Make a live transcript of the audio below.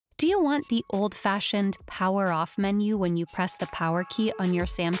Do you want the old-fashioned power off menu when you press the power key on your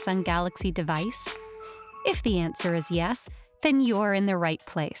Samsung Galaxy device? If the answer is yes, then you're in the right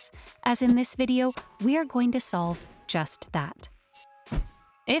place, as in this video, we are going to solve just that.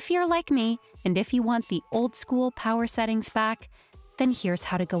 If you're like me, and if you want the old-school power settings back, then here's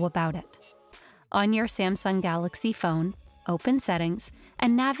how to go about it. On your Samsung Galaxy phone, open Settings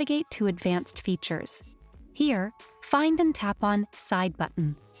and navigate to Advanced Features. Here, find and tap on Side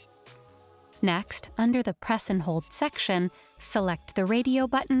button. Next, under the Press and Hold section, select the radio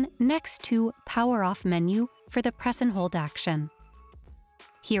button next to Power Off menu for the press and hold action.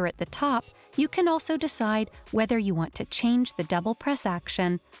 Here at the top, you can also decide whether you want to change the double press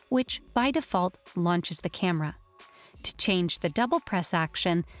action, which by default launches the camera. To change the double press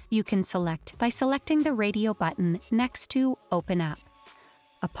action, you can select by selecting the radio button next to Open App.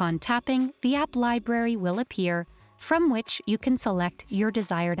 Upon tapping, the app library will appear, from which you can select your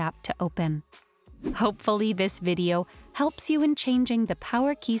desired app to open. Hopefully this video helps you in changing the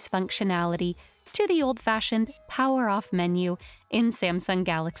power keys functionality to the old-fashioned power off menu in Samsung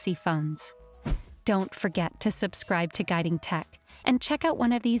Galaxy phones. Don't forget to subscribe to Guiding Tech and check out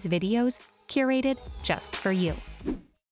one of these videos curated just for you.